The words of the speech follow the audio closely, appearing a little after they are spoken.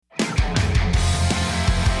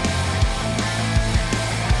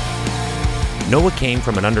NOAA came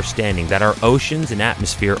from an understanding that our oceans and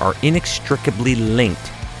atmosphere are inextricably linked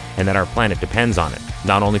and that our planet depends on it,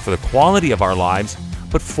 not only for the quality of our lives,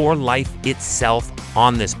 but for life itself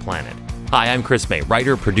on this planet. Hi, I'm Chris May,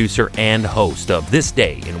 writer, producer, and host of This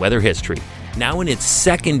Day in Weather History, now in its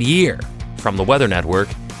second year from the Weather Network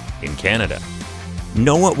in Canada.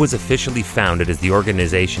 NOAA was officially founded as the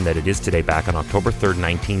organization that it is today back on October 3rd,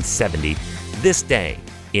 1970, this day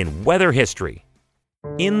in weather history.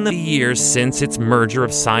 In the years since its merger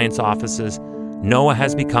of science offices, NOAA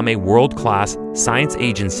has become a world-class science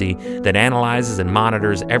agency that analyzes and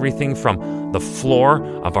monitors everything from the floor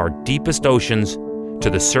of our deepest oceans to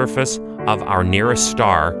the surface of our nearest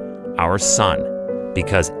star, our sun,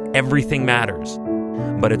 because everything matters.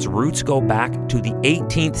 But its roots go back to the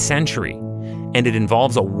 18th century, and it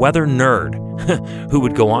involves a weather nerd who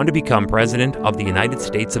would go on to become President of the United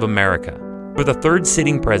States of America. For the third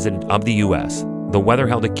sitting President of the U.S., the weather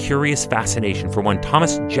held a curious fascination for one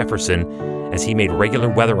Thomas Jefferson as he made regular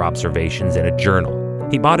weather observations in a journal.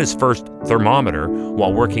 He bought his first thermometer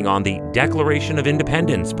while working on the Declaration of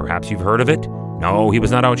Independence. Perhaps you've heard of it? No, he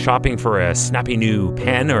was not out shopping for a snappy new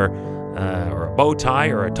pen or a bow tie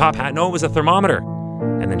or a top hat. No, it was a thermometer.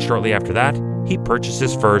 And then shortly after that, he purchased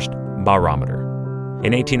his first barometer.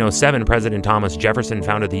 In 1807, President Thomas Jefferson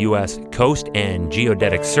founded the U.S. Coast and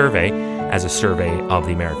Geodetic Survey as a survey of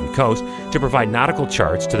the American coast to provide nautical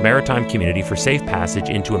charts to the maritime community for safe passage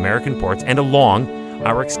into American ports and along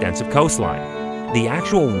our extensive coastline. The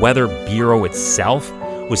actual Weather Bureau itself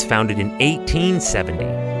was founded in 1870,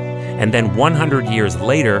 and then 100 years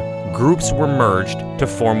later, groups were merged to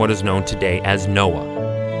form what is known today as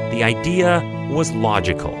NOAA. The idea was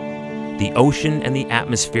logical. The ocean and the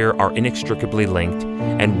atmosphere are inextricably linked,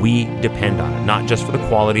 and we depend on it, not just for the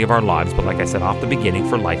quality of our lives, but like I said off the beginning,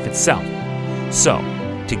 for life itself. So,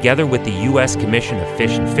 together with the U.S. Commission of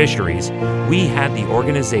Fish and Fisheries, we had the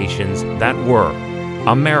organizations that were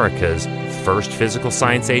America's first physical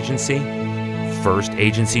science agency, first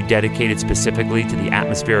agency dedicated specifically to the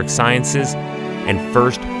atmospheric sciences, and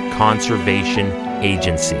first conservation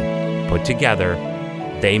agency. Put together,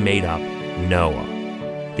 they made up NOAA.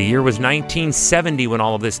 The year was 1970 when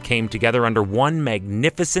all of this came together under one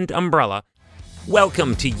magnificent umbrella.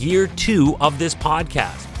 Welcome to year 2 of this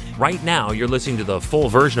podcast. Right now, you're listening to the full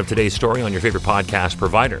version of today's story on your favorite podcast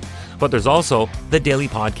provider. But there's also the daily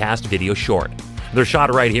podcast video short. They're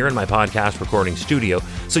shot right here in my podcast recording studio,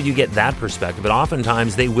 so you get that perspective. But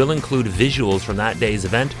oftentimes, they will include visuals from that day's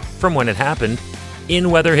event, from when it happened, in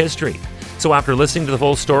weather history. So after listening to the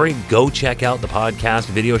full story, go check out the podcast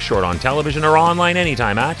video short on television or online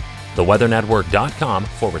anytime at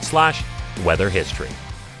theweathernetwork.com/weather history.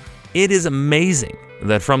 It is amazing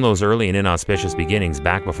that from those early and inauspicious beginnings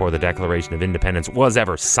back before the Declaration of Independence was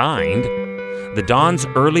ever signed, the dawn's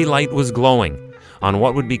early light was glowing on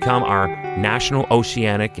what would become our National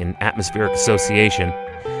Oceanic and Atmospheric Association.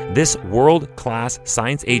 This world-class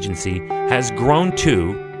science agency has grown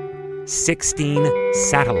to 16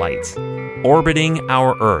 satellites orbiting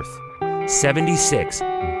our Earth, 76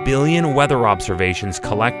 billion weather observations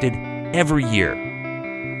collected every year,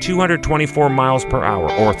 224 miles per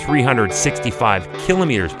hour or 365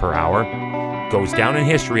 kilometers per hour goes down in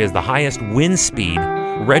history as the highest wind speed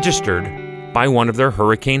registered by one of their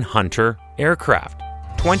Hurricane Hunter aircraft.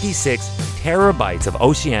 26 terabytes of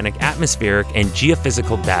oceanic, atmospheric, and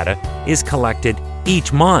geophysical data is collected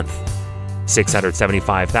each month.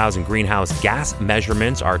 675,000 greenhouse gas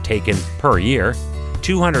measurements are taken per year,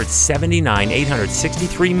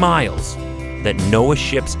 279,863 miles that NOAA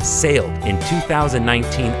ships sailed in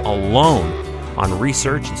 2019 alone on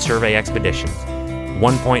research and survey expeditions.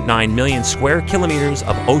 1.9 million square kilometers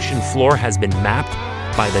of ocean floor has been mapped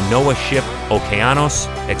by the NOAA ship Okeanos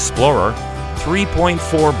Explorer,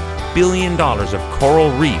 $3.4 billion of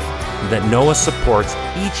coral reef that NOAA supports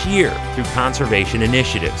each year through conservation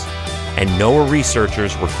initiatives. And NOAA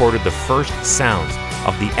researchers recorded the first sounds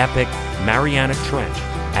of the epic Mariana Trench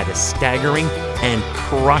at a staggering and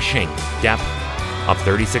crushing depth of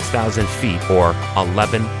 36,000 feet or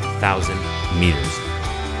 11,000 meters.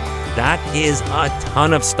 That is a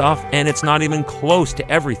ton of stuff, and it's not even close to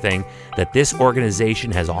everything that this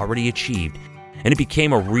organization has already achieved. And it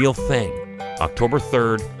became a real thing. October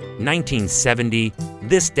 3rd, 1970,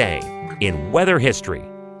 this day in weather history.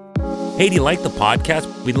 Hey, do you like the podcast?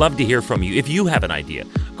 We'd love to hear from you. If you have an idea,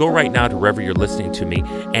 go right now to wherever you're listening to me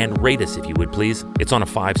and rate us if you would, please. It's on a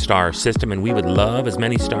 5-star system, and we would love as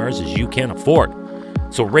many stars as you can afford.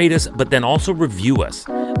 So rate us, but then also review us.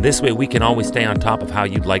 This way we can always stay on top of how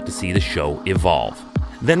you'd like to see the show evolve.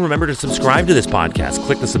 Then remember to subscribe to this podcast.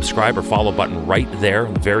 Click the subscribe or follow button right there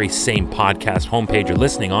on the very same podcast homepage you're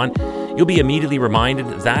listening on. You'll be immediately reminded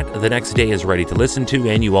that the next day is ready to listen to,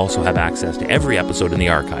 and you also have access to every episode in the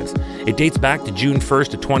archives. It dates back to June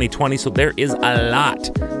 1st of 2020, so there is a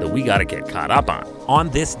lot that we got to get caught up on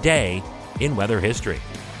this day in weather history.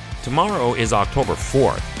 Tomorrow is October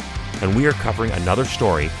 4th, and we are covering another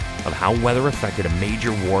story of how weather affected a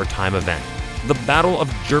major wartime event. The Battle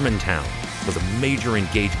of Germantown was a major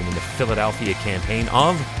engagement in the Philadelphia campaign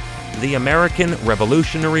of the American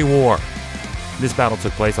Revolutionary War. This battle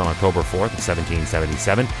took place on October 4th of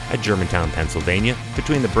 1777 at Germantown, Pennsylvania,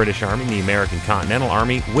 between the British Army and the American Continental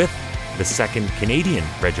Army with the 2nd Canadian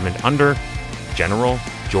Regiment under General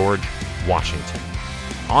George Washington.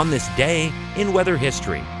 On this day in weather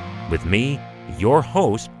history, with me, your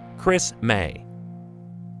host, Chris May.